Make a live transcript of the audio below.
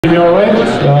me all right?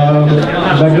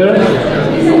 Back there?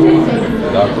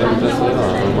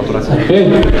 Okay.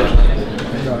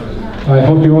 I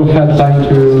hope you all had time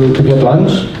to get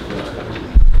lunch.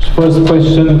 First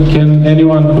question, can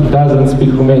anyone who doesn't speak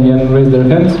Romanian raise their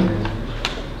hands?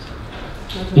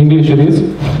 English it is?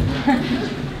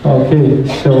 Okay,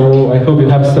 so I hope you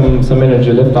have some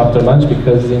energy left after lunch,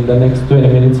 because in the next 20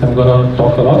 minutes I'm gonna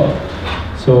talk a lot.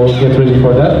 So get ready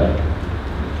for that.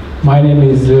 My name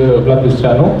is Vlad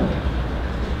Bisceanu.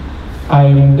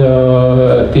 I'm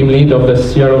the team lead of the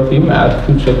CRO team at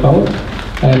 2Checkout,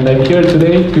 and I'm here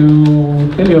today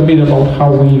to tell you a bit about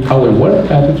how we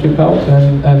work at 2Checkout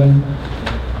and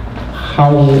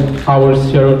how our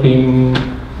CRO team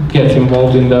gets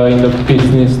involved in the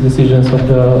business decisions of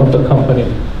the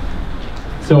company.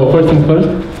 So first things first,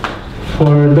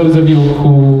 for those of you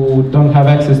who don't have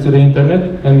access to the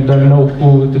internet and don't know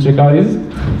who 2Checkout is,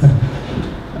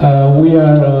 we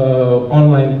are an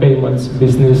online payments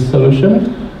business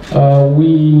solution.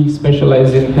 We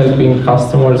specialize in helping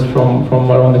customers from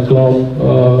around the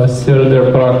globe sell their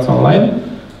products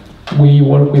online. We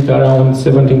work with around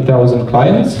 17,000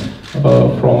 clients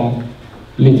from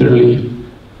literally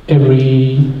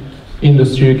every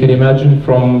industry you can imagine,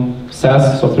 from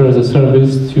SaaS, software as a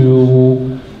service,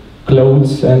 to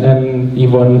clothes and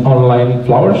even online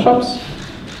flower shops.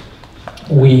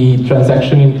 We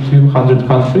transaction in 200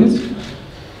 countries.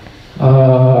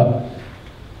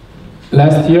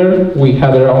 Last year we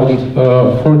had around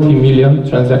 40 million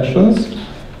transactions.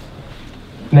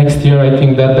 Next year I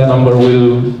think that the number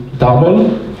will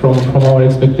double from our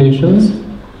expectations.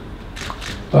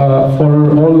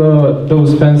 For all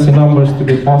those fancy numbers to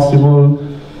be possible,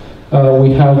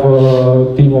 we have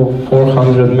a team of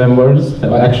 400 members.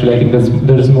 Actually, I think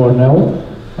there's more now.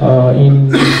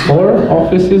 In 4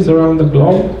 offices around the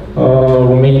globe: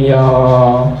 Romania,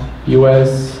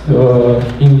 US,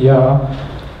 India,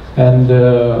 and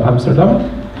Amsterdam.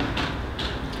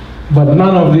 But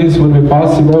none of this would be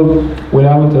possible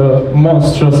without a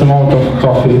monstrous amount of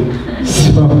coffee.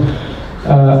 So,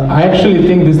 I actually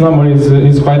think this number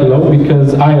is quite low,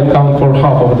 because I account for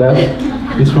half of that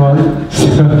this month.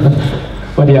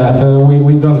 But yeah,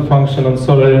 we don't function on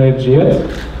solar energy yet,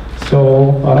 so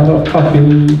a lot of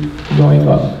coffee going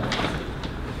up.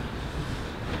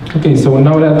 Okay, so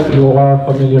now that you are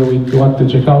familiar with what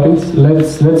 2Checkout is,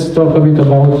 let's talk a bit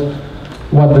about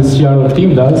what the CRO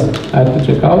team does at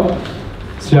 2Checkout.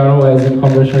 CRO as in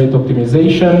conversion rate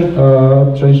optimization.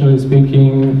 Traditionally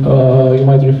speaking, you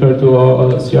might refer to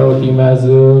a CRO team as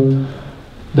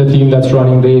the team that's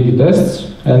running the A/B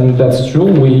tests, and that's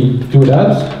true, we do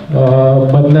that,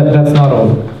 but that's not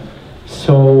all.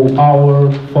 So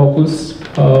our focus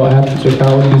at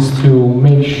 2Checkout is to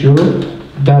make sure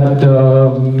that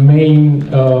the main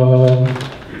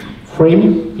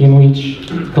frame in which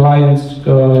clients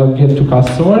get to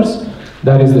customers,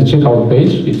 that is the checkout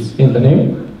page, it's in the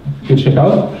name,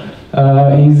 2Checkout,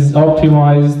 is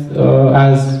optimized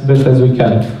as best as we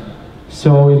can.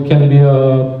 So it can be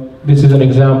this is an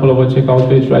example of a checkout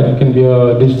page, right? It can be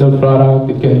a digital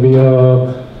product, it can be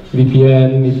a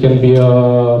VPN, it can be a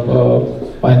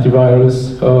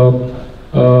antivirus,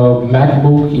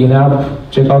 MacBook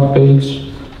in-app checkout page,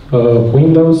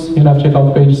 Windows in-app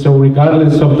checkout page. So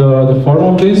regardless of the form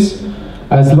of this,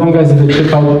 as long as the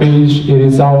checkout page, it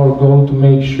is our goal to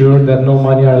make sure that no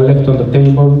money are left on the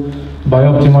table by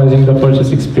optimizing the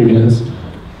purchase experience.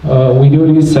 We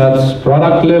do this at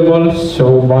product level,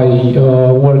 so by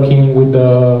working with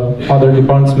the other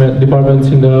departments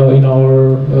in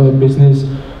our business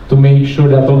to make sure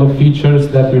that all the features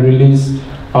that we release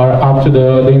are up to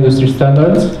the industry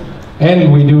standards.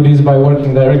 And we do this by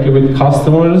working directly with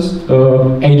customers,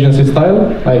 agency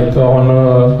style, like on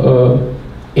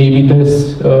A/B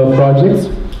test projects.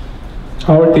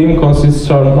 Our team consists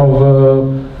of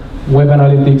web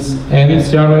analytics and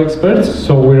CRO experts,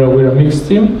 so we're a mixed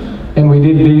team, and we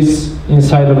did this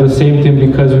inside of the same team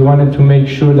because we wanted to make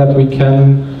sure that we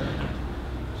can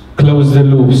close the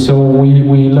loop. So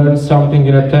we learn something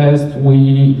in a test,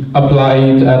 we apply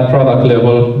it at product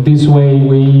level. This way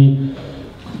we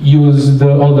use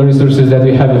all the resources that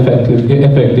we have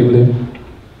effectively.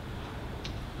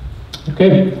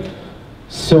 Okay,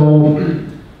 so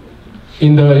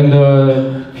in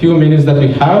the few minutes that we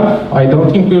have, I don't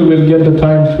think we will get the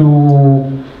time to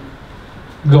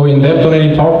go in depth on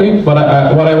any topic, but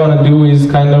what I want to do is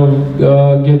kind of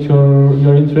get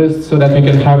your interest so that we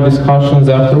can have discussions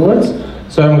afterwards.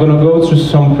 So I'm going to go through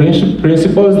some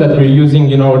principles that we're using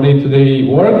in our day-to-day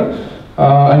work.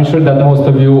 I'm sure that most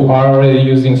of you are already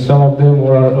using some of them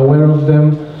or are aware of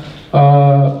them.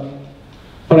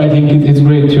 But I think it's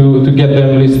great to get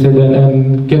them listed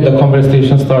and get the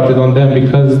conversation started on them,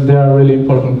 because they are really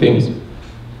important things.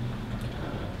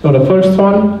 So the first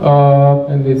one,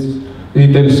 and it's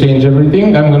details change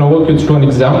everything. I'm going to walk you through an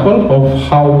example of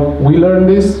how we learned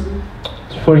this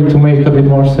for it to make a bit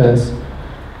more sense.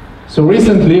 So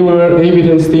recently we were A/B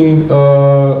testing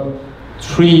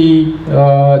 3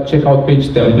 checkout page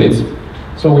templates.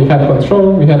 So we had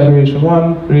control, we had variation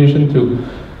 1, variation 2.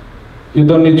 You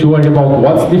don't need to worry about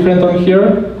what's different on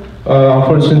here.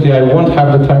 Unfortunately, I won't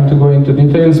have the time to go into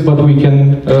details, but we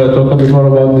can talk a bit more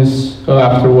about this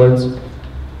afterwards.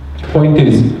 Point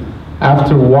is,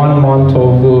 after 1 month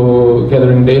of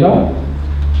gathering data,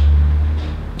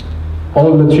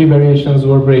 all the 3 variations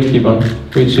were break-even,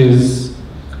 which is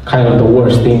kind of the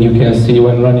worst thing you can see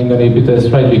when running an A/B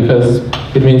test, right? Because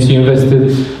it means you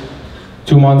invested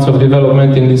 2 months of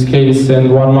development in this case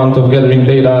and 1 month of gathering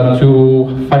data to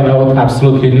find out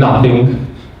absolutely nothing.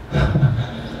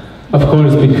 Of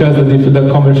course, because the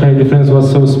conversion rate difference was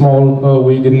so small,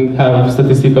 we didn't have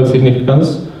statistical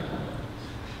significance.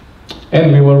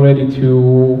 And we were ready to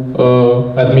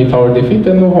admit our defeat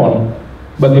and move on.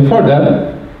 But before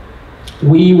that,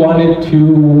 we wanted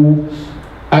to,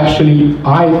 actually,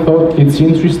 I thought it's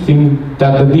interesting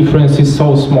that the difference is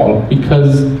so small,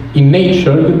 because in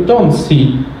nature, you don't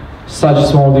see such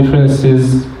small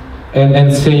differences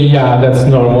and say, yeah, that's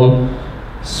normal.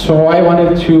 So I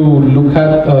wanted to look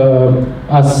at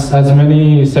as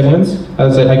many segments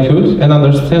as I could and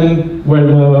understand where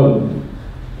the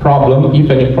problem, if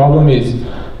any problem, is.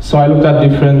 So I looked at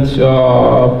different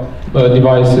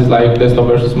devices like desktop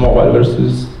versus mobile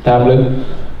versus tablet.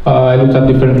 I looked at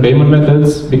different payment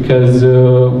methods, because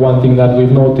one thing that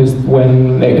we've noticed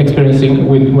when experimenting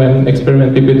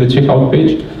with the checkout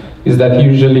page is that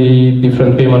usually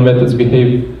different payment methods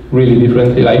behave really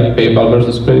differently, like PayPal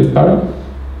versus credit card.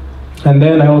 And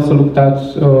then I also looked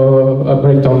at a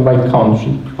breakdown by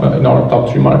country in our top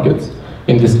 3 markets,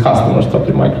 in this customers' top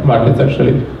 3 markets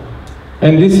actually.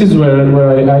 And this is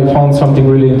where I found something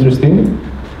really interesting.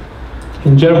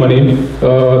 In Germany,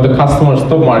 the customers'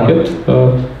 top market,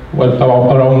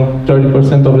 around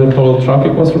 30% of the total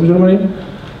traffic was from Germany.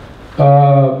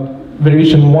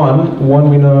 Variation 1 won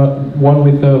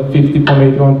with a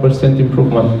 50.81%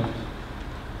 improvement.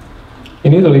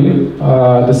 In Italy,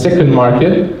 the second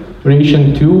market,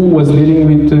 variation 2 was leading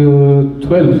with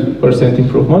 12%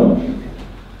 improvement.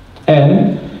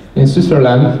 And in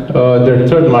Switzerland, their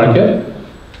third market,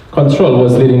 control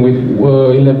was leading with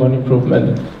 11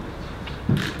 improvement.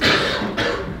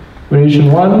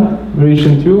 Variation 1,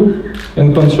 variation 2,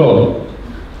 and control.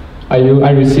 Are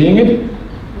you seeing it?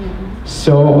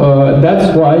 So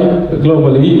that's why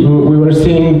globally we were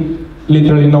seeing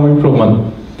literally no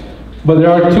improvement. But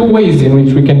there are 2 ways in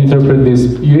which we can interpret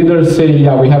this. You either say,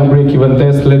 yeah, we have a break-even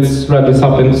test, let's wrap this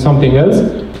up into something else.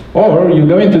 Or you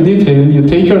go into detail, you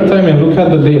take your time and look at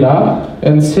the data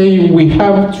and say, we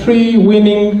have 3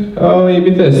 winning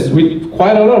A/B tests with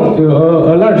quite a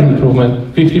large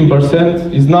improvement.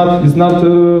 15% is not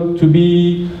to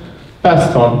be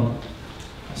passed on.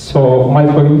 So my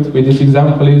point with this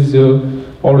example is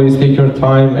always take your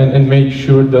time and make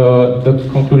sure the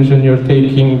conclusion you're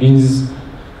taking is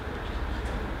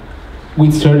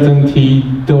with certainty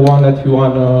the one that you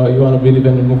wanna believe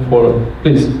in and move forward.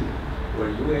 Please. Were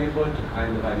you able to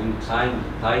kind of,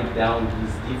 tie down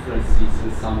these differences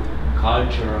in some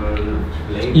cultural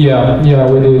flavor? Yeah,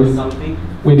 we did. Or something?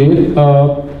 We did.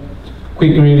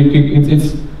 Really quick.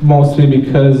 It's mostly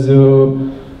because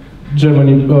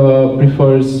Germany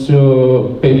prefers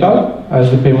PayPal as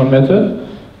the payment method,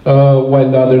 while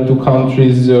the other 2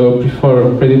 countries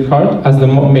prefer credit card as the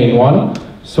main one.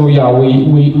 So yeah,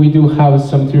 we do have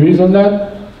some theories on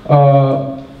that.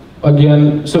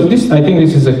 Again, so I think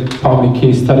this is a public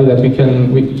case study that I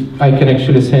can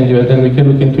actually send you, and then we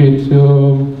can look into it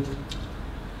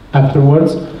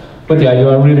afterwards. But yeah, you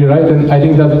are really right, and I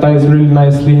think that ties really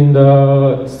nicely in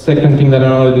the second thing that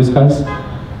I want to discuss.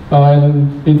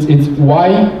 And it's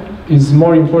why is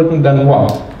more important than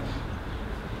what.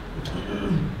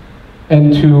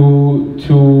 And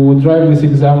to drive this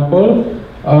example,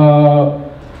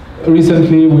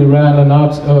 recently we ran an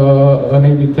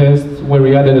A/B test where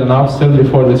we added an upsell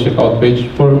before the checkout page.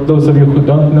 For those of you who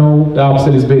don't know, the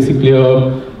upsell is basically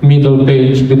a middle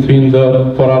page between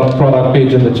the product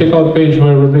page and the checkout page,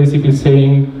 where we're basically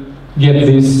saying, get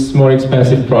this more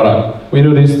expensive product. We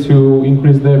do this to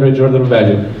increase the average order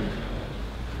value.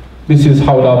 This is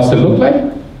how the upsell looked like.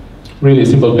 Really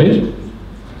simple page.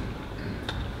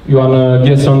 You wanna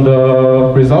guess on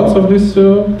the results of this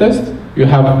test? You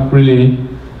have really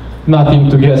nothing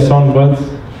to guess on, but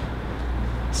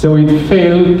So it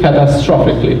failed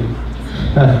catastrophically.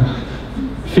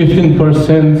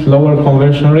 15% lower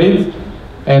conversion rate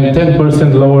and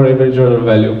 10% lower average order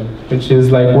value, which is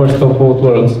like worst of both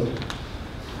worlds.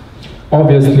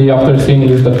 Obviously, after seeing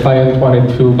this, the client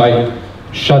wanted to like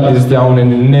shut this down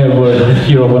and never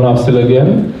hear of an upsell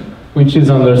again, which is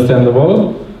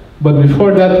understandable. But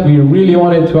before that, we really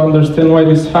wanted to understand why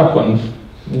this happened.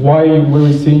 Why were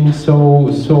we seeing so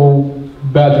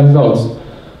bad results?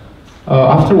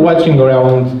 After watching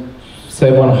around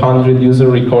 700 user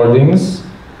recordings,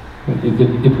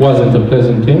 it wasn't a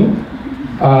pleasant thing.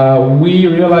 We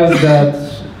realized that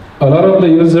a lot of the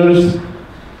users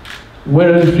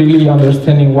weren't really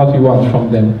understanding what we want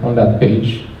from them on that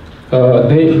page.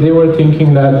 They were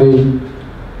thinking that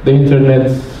the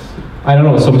internet, I don't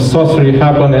know, some sorcery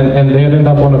happened and they ended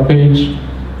up on a page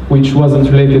which wasn't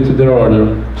related to their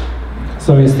order.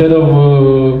 So instead of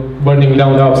burning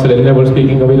down the upsell and never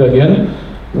speaking of it again,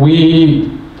 we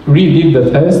redid the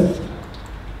test,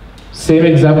 same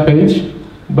exact page,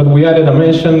 but we added a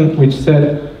mention which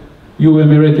said you will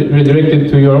be redirected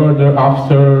to your order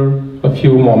after a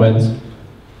few moments.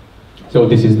 So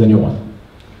this is the new one.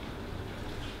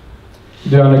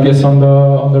 Do you want to guess on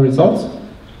the results?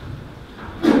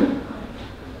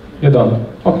 You don't?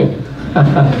 Okay.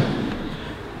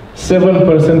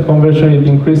 7% conversion rate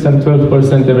increase and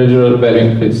 12% average order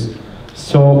value increase.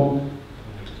 So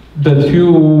the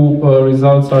two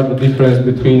results are the difference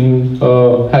between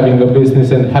having a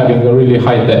business and having a really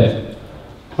high debt,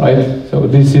 right? So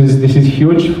this is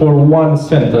huge for one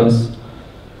sentence.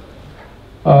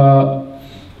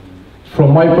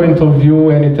 From my point of view,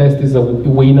 any test is a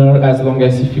winner as long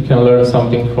as if you can learn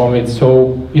something from it.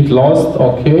 So it lost,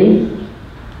 okay,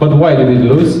 but why did it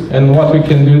lose? And what we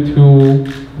can do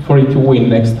for it to win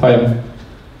next time?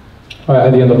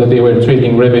 At the end of the day, we're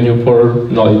trading revenue for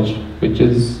knowledge, which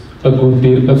is a good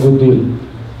deal.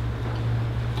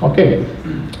 Okay,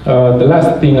 the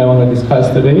last thing I want to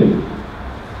discuss today.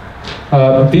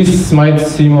 This might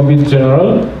seem a bit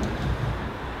general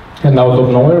and out of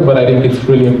nowhere, but I think it's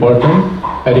really important.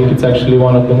 I think it's actually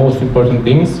one of the most important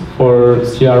things for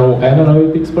CRO and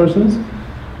analytics persons.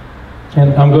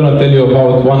 And I'm going to tell you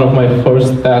about one of my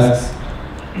first tasks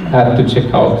at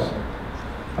 2Checkout.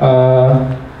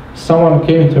 Someone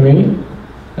came to me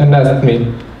and asked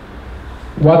me,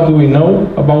 what do we know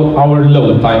about our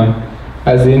load time?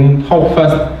 As in, how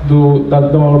fast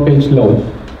does our page load?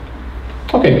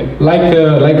 Okay, like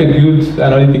a good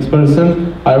analytics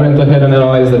person, I went ahead and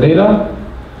analyzed the data.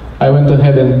 I went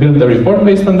ahead and built a report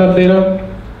based on that data.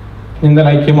 And then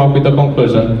I came up with a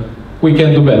conclusion. We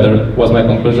can do better, was my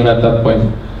conclusion at that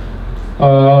point.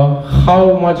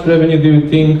 How much revenue do you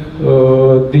think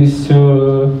this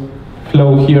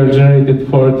flow here generated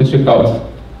for 2Checkout?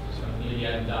 $1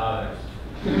 million.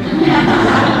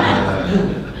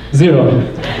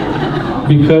 0.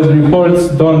 Because reports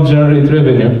don't generate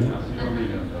revenue.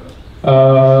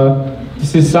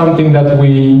 This is something that we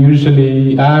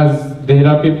usually, as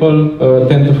data people,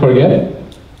 tend to forget.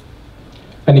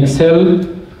 And Excel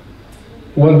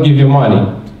won't give you money.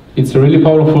 It's a really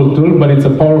powerful tool, but it's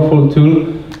a powerful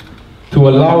tool to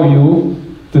allow you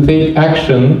to take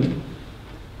action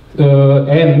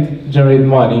and generate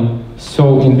money.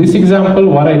 So in this example,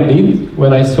 what I did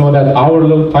when I saw that our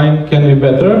load time can be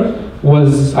better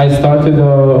was I started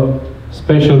a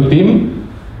special team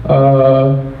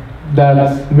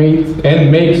that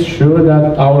makes sure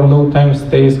that our load time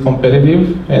stays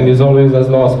competitive and is always as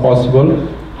low as possible.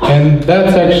 And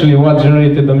that's actually what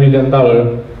generated the $1 million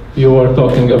you were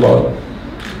talking about.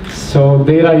 So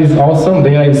data is awesome,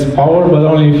 data is power, but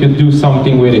only if you do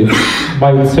something with it.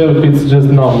 By itself, it's just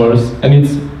numbers, and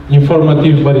it's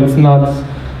informative, but it's not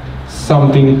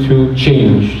something to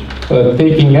change.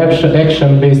 Taking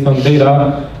action based on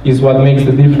data is what makes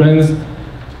the difference.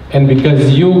 And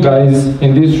because you guys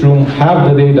in this room have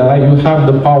the data, you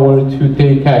have the power to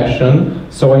take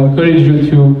action. So I encourage you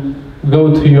to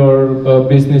go to your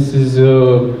business's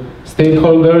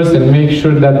stakeholders and make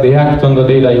sure that they act on the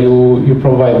data you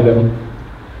provide them.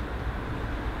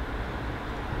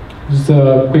 Just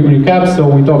a quick recap. So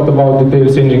we talked about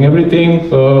details changing everything.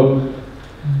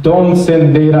 Don't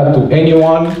send data to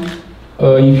anyone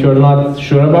if you're not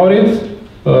sure about it.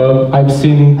 I've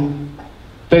seen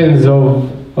tens of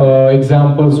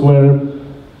examples where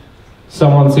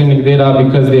someone's sending data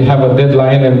because they have a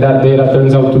deadline and that data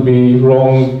turns out to be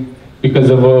wrong because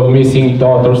of a missing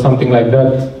dot or something like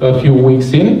that a few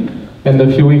weeks in. And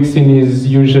a few weeks in is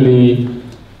usually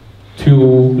too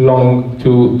long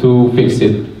to fix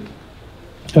it.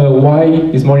 Why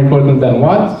is more important than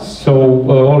what, so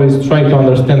always try to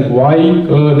understand why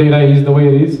data is the way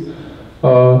it is.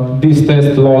 This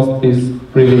test lost is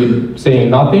really saying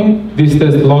nothing. This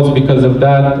test lost because of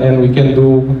that, and we can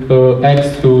do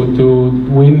X to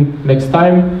win next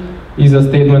time, is a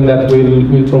statement that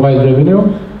will provide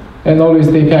revenue. And always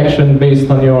take action based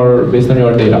on your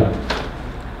data.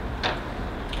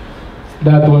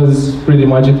 That was pretty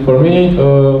much it for me.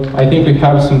 I think we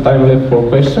have some time left for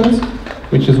questions,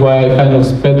 which is why I kind of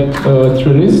sped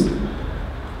through this.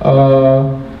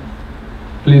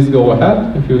 Please go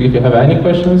ahead if you have any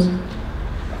questions.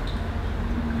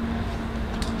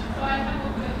 So I have a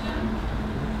question.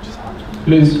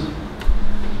 Please.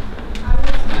 I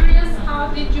was curious, how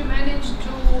did you manage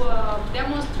to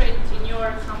demonstrate in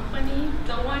your company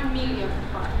the 1 million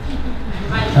part?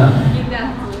 In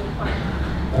that part.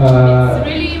 It's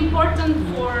really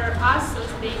important for us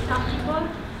as data people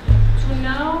to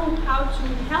know how to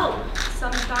help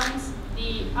sometimes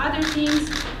the other teams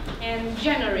and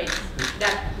generate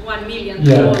that 1 million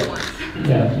more ones.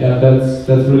 Yeah, that's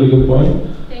a really good point.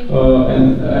 Thank you.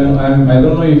 And I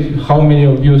don't know how many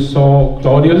of you saw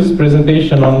Claudia's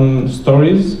presentation on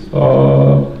stories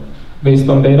based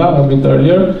on data a bit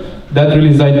earlier. That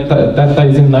really that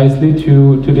ties in nicely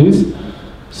to this.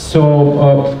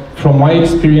 So from my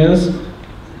experience,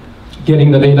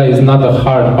 getting the data is not a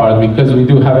hard part because we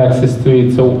do have access to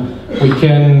it. So we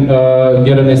can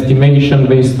get an estimation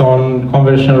based on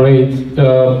conversion rate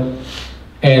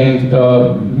and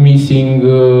missing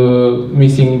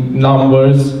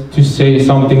numbers to say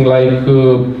something like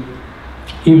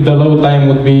if the load time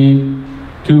would be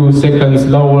 2 seconds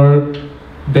lower,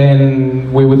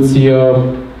 then we would see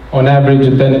on average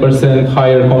a 10%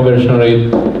 higher conversion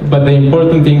rate. But the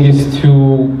important thing is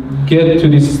to get to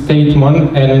this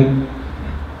statement and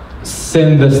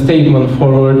send the statement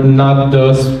forward, not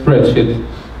the spreadsheet.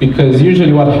 Because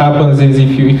usually what happens is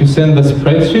if you send the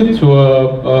spreadsheet to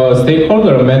a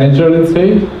stakeholder, a manager, let's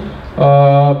say,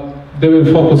 they will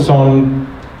focus on,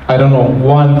 I don't know,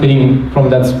 one thing from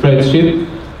that spreadsheet,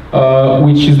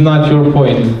 which is not your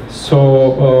point.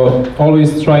 So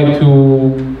always try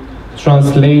to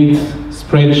translate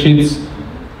spreadsheets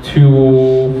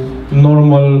to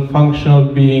normal functional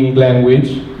being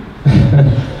language.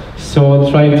 So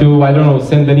try to, I don't know,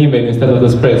 send an email instead of the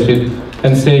spreadsheet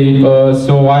and say,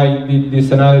 so I did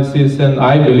this analysis and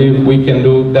I believe we can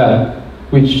do that,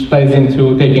 which ties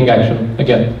into taking action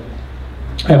again.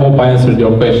 I hope I answered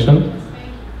your question.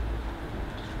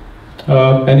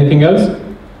 Anything else?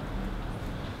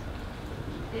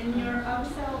 In your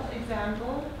upsell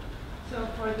example, so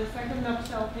for the second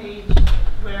upsell page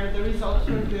where the results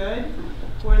were good,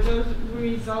 were those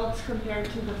results compared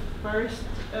to the first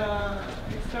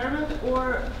experiment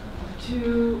or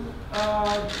to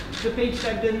the page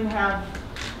that didn't have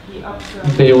the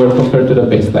upsell? They were compared to the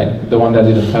baseline, the one that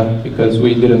didn't have, because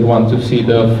we didn't want to see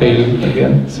the fail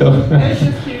again. So I was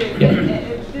just curious. Yeah.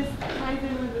 If this ties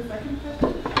in with the second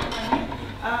question,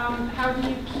 how do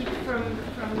you keep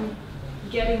from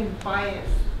getting bias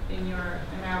in your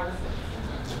analysis?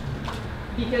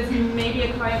 Because maybe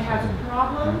a client has a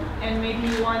problem, and maybe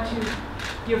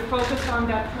you're focused on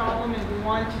that problem, and you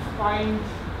want to find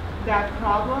that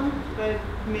problem, but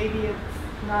maybe it's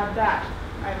not that.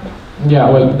 I don't know. yeah,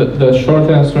 well, the short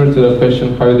answer to the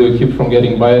question, how do you keep from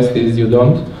getting biased, is you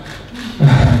don't.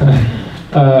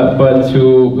 But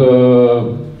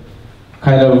to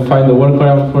kind of find a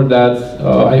workaround for that,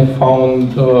 I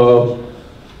found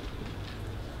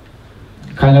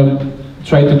kind of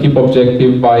try to keep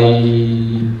objective by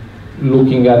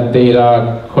looking at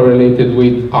data correlated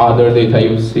with other data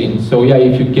you've seen. So yeah,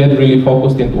 if you get really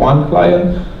focused into one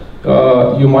client,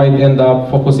 you might end up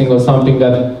focusing on something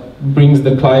that brings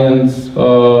the clients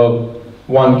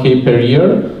 1K per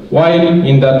year, while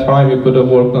in that time you could have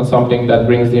worked on something that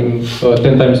brings him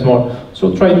 10 times more.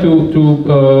 So try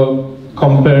to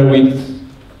compare with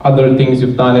other things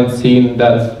you've done and seen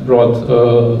that brought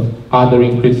other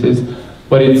increases.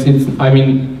 But I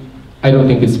mean, I don't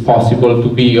think it's possible to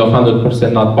be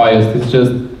 100% not biased. It's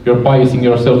just you're biasing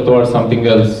yourself towards something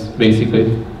else,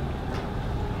 basically.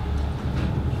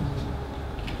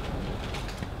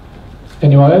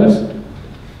 Anyone else?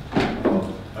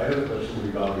 I have a question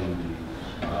regarding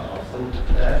the option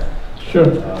test. Sure.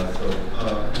 You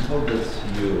told us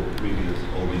you reviewed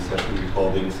all these session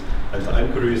recordings, and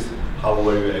I'm curious, how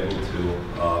were you able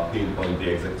to pinpoint the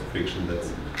exact friction that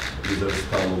users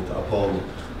stumbled upon?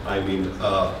 I mean,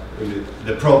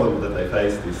 the problem that I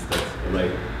faced is that when I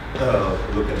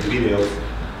look at the videos,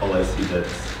 all I see is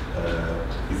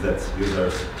that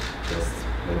users just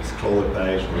maybe scroll a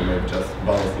page or maybe just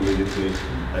bounce immediately.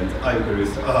 And I'm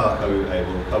curious,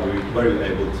 were you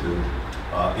able to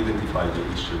identify the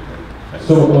issue.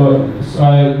 So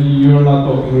you're not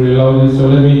talking really loudly, so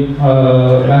let me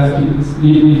ask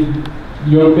you,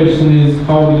 your question is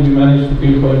how did you manage to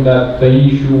pinpoint that the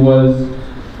issue was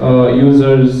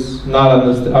users not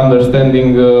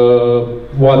understanding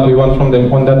what we want from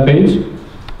them on that page?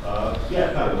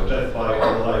 Yeah, kind of, just by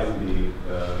analyzing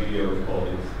the video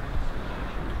recordings.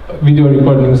 Video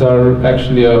recordings are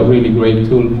actually a really great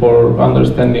tool for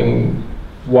understanding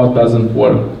what doesn't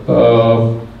work.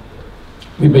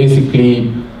 We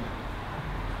basically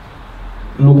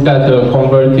looked at a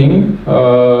converting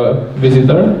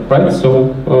visitor, right?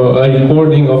 So a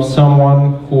recording of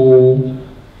someone who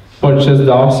purchased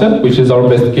the offset, which is our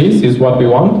best case, is what we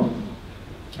want.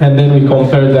 And then we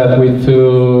compare that with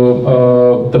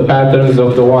the patterns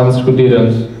of the ones who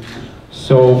didn't.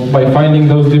 So by finding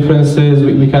those differences,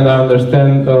 we kind of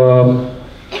understand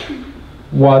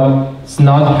what's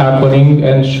not happening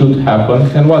and should happen.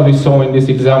 And what we saw in this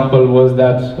example was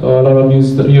that a lot of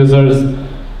users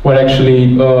were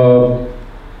actually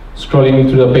scrolling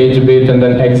through the page a bit and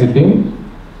then exiting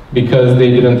because they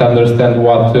didn't understand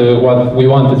what we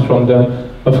wanted from them.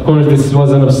 Of course, this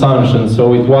was an assumption,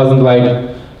 so it wasn't like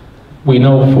we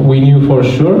knew for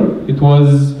sure. It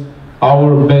was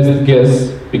our best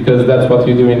guess, because that's what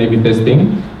you do in A/B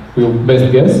testing. We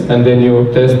best guess, and then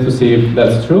you test to see if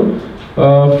that's true.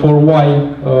 For why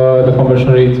the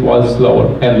conversion rate was lower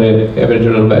and the average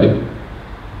error value.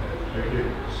 Thank you.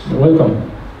 You're welcome.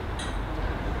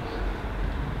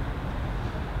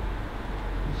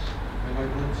 Mai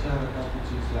puteți arăta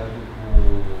puțin slide-ul cu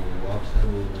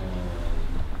upsell-ul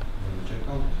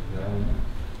CRO? Era unul?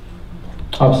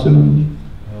 Absolutely.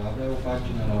 Avea o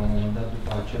pagină la un moment dat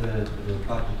după acele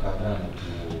 4 cadrane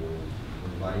cu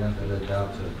variantele de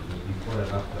upsell, before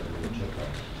and after CRO.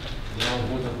 Era o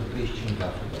voză cu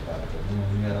 35%, parcă nu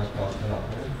era ca altfel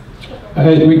acolo.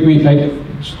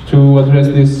 To address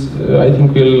this, I think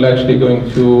we're actually going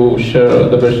to share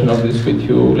the version of this with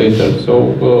you later. So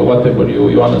whatever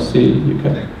you want to see, you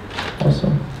can.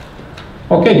 Awesome.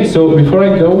 Okay, so before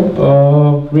I go,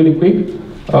 really quick,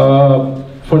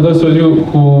 for those of you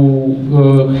who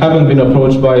haven't been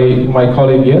approached by my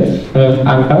colleague yet,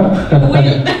 Anka.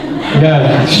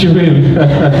 Yeah, she will.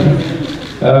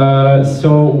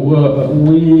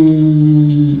 We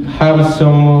have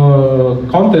some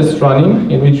contests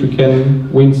running in which you can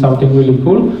win something really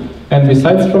cool. And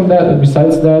besides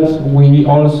that, we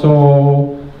also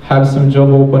have some job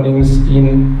openings in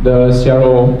the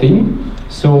CRO team.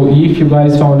 So if you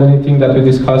guys found anything that we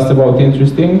discussed about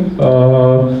interesting,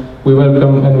 we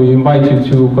welcome and we invite you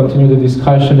to continue the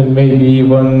discussion and maybe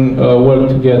even work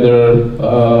together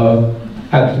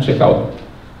at 2Checkout.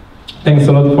 Thanks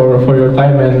a lot for your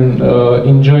time and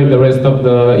enjoy the rest of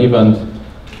the event.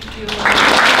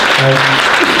 Thank you.